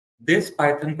This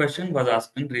Python question was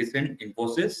asked in recent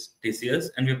Infosys, TCS,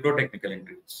 and Wipro technical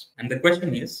interviews. And the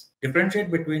question is, differentiate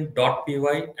between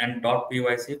 .py and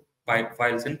 .pyc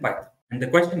files in Python. And the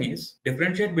question is,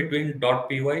 differentiate between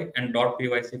 .py and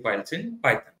 .pyc files in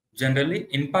Python. Generally,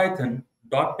 in Python,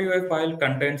 .py file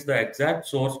contains the exact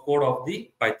source code of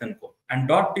the Python code, and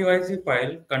 .pyc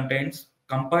file contains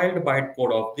compiled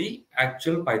bytecode of the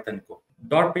actual Python code.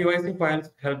 .pyc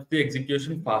files helps the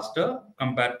execution faster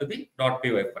compared to the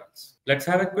 .py files. Let's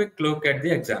have a quick look at the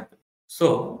example.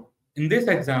 So, in this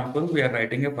example, we are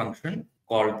writing a function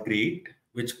called greet,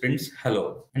 which prints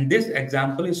hello. And this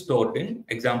example is stored in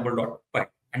example.py.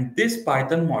 And this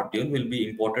Python module will be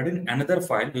imported in another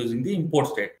file using the import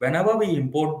state. Whenever we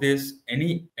import this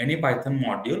any Python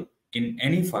module in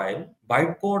any file,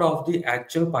 bytecode of the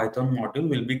actual Python module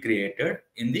will be created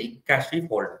in the cache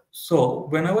folder. So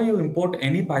whenever you import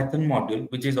any Python module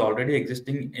which is already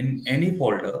existing in any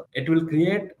folder, it will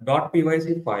create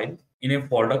 .pyc file in a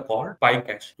folder called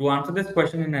PyCache. To answer this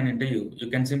question in an interview, you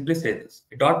can simply say this.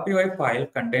 A .py file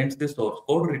contains the source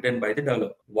code written by the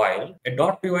developer, while a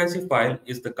 .pyc file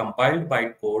is the compiled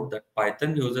bytecode that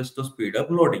Python uses to speed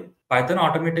up loading. Python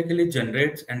automatically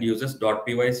generates and uses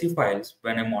 .pyc files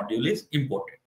when a module is imported.